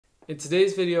In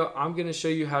today's video, I'm going to show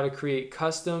you how to create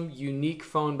custom, unique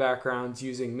phone backgrounds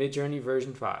using Midjourney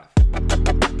version 5.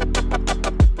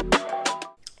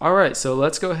 Alright, so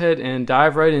let's go ahead and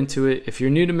dive right into it. If you're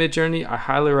new to Midjourney, I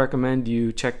highly recommend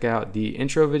you check out the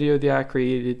intro video that I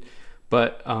created,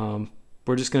 but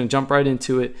we're just going to jump right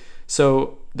into it.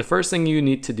 So the first thing you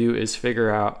need to do is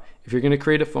figure out, if you're going to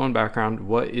create a phone background,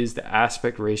 what is the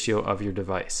aspect ratio of your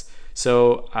device.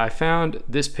 So I found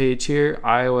this page here,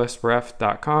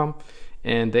 iosref.com,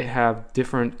 and they have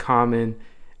different common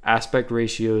aspect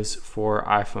ratios for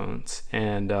iPhones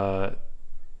and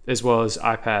as well as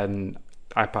iPad and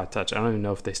iPod Touch. I don't even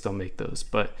know if they still make those,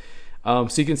 but so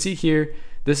you can see here,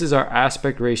 this is our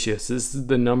aspect ratio. So this is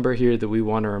the number here that we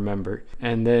want to remember.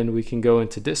 And then we can go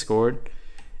into Discord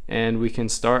and we can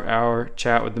start our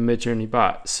chat with the Midjourney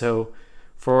bot. So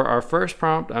for our first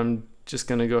prompt, I'm just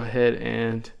going to go ahead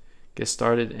and get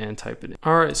started and type it in.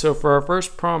 Alright, so for our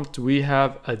first prompt, we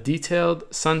have a detailed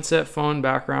sunset phone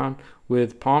background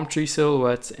with palm tree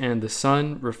silhouettes and the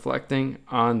sun reflecting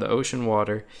on the ocean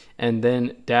water, and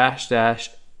then --AR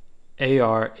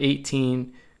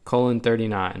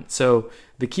 18:39. So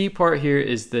the key part here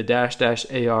is the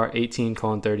 --AR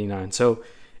 18:39. So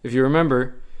if you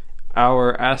remember,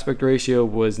 our aspect ratio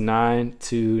was 9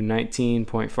 to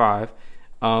 19.5.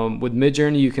 With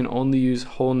Midjourney, you can only use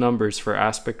whole numbers for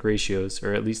aspect ratios,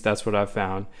 or at least that's what I've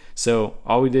found. So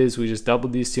all we did is we just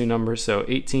doubled these two numbers, so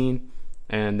 18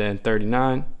 and then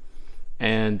 39,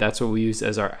 and that's what we use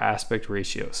as our aspect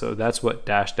ratio. So that's what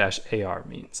 --AR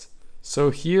means.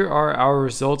 So here are our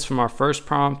results from our first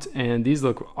prompt, and these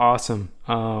look awesome.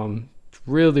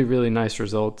 Really nice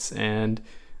results, and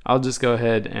I'll just go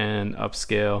ahead and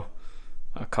upscale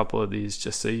a couple of these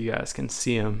just so you guys can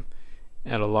see them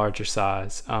at a larger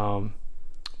size.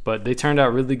 But they turned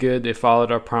out really good. They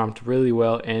followed our prompt really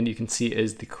well, and you can see it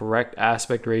is the correct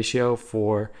aspect ratio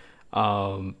for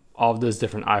all of those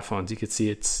different iPhones. You can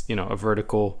see it's, you know, a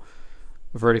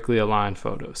vertically aligned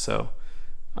photo. So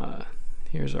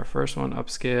here's our first one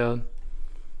upscaled.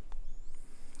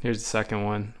 Here's the second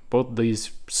one. Both of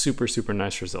these super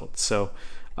nice results. So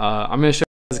I'm going to show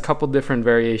you guys a couple different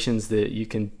variations that you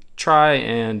can try,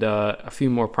 and a few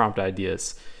more prompt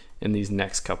ideas in these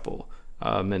next couple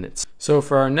minutes. So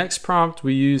for our next prompt,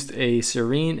 we used a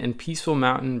serene and peaceful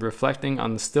mountain reflecting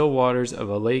on the still waters of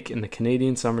a lake in the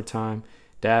Canadian summertime,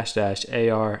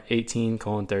 --AR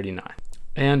 18:39.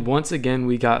 And once again,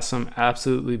 we got some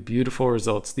absolutely beautiful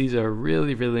results. These are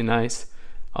really nice.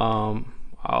 I'll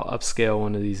upscale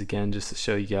one of these again just to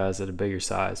show you guys at a bigger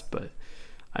size, but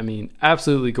I mean,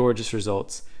 absolutely gorgeous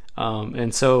results.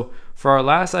 And so for our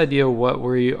last idea, what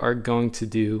we are going to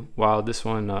do while this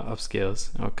one upscales.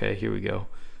 Okay, here we go.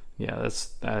 Yeah,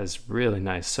 that is really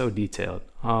nice, so detailed.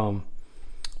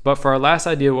 But for our last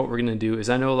idea, what we're going to do is,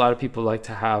 I know a lot of people like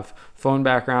to have phone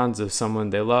backgrounds of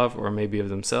someone they love or maybe of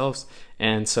themselves,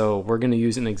 and so we're going to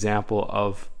use an example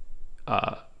of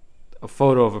a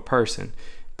photo of a person,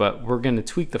 but we're going to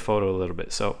tweak the photo a little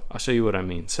bit. So I'll show you what I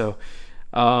mean. So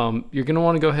you're going to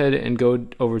want to go ahead and go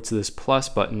over to this plus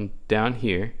button down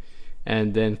here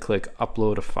and then click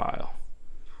upload a file.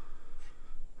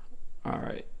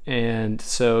 Alright, and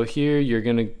so here you're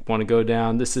going to want to go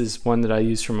down. This is one that I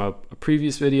used from a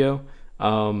previous video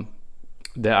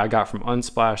that I got from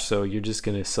Unsplash. So you're just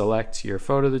going to select your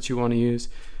photo that you want to use,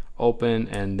 open,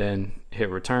 and then hit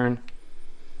return.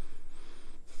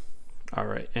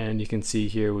 Alright, and you can see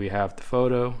here we have the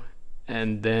photo,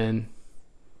 and then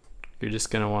you're just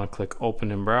going to want to click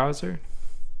open in browser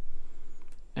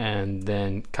and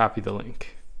then copy the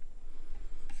link.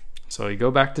 So you go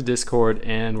back to Discord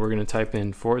and we're going to type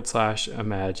in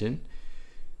 /imagine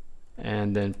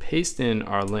and then paste in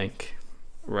our link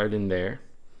right in there.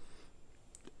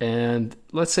 And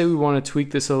let's say we want to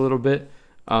tweak this a little bit.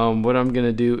 What I'm going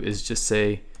to do is just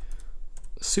say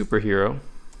superhero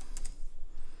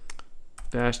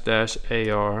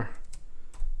 --AR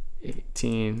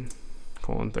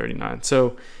 18:39.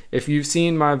 So if you've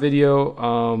seen my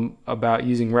video about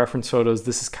using reference photos,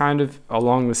 this is kind of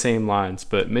along the same lines,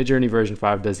 but Midjourney version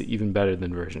 5 does it even better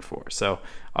than version 4. So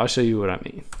I'll show you what I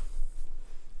mean.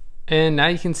 And now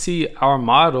you can see our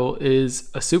model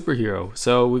is a superhero.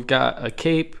 So we've got a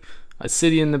cape, a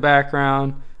city in the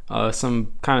background,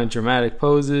 some kind of dramatic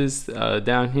poses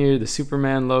down here, the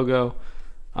Superman logo.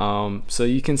 So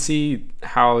you can see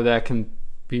how that can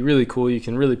be really cool. You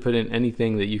can really put in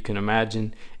anything that you can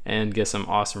imagine and get some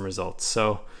awesome results.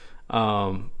 So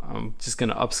I'm just going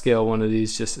to upscale one of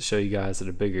these just to show you guys at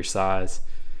a bigger size.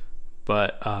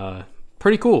 But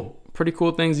pretty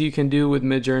cool things you can do with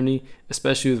Midjourney,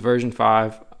 especially with version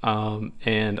 5.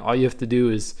 And all you have to do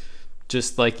is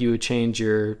just like you would change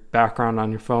your background on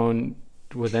your phone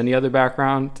with any other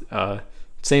background.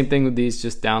 Same thing with these,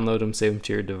 just download them, save them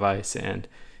to your device, and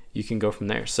you can go from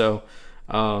there. So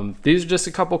these are just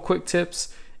a couple quick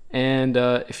tips, and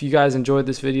if you guys enjoyed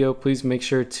this video, please make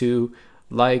sure to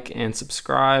like and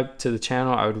subscribe to the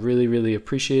channel. I would really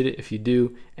appreciate it if you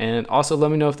do, and also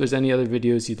let me know if there's any other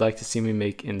videos you'd like to see me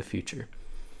make in the future.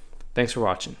 Thanks for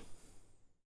watching.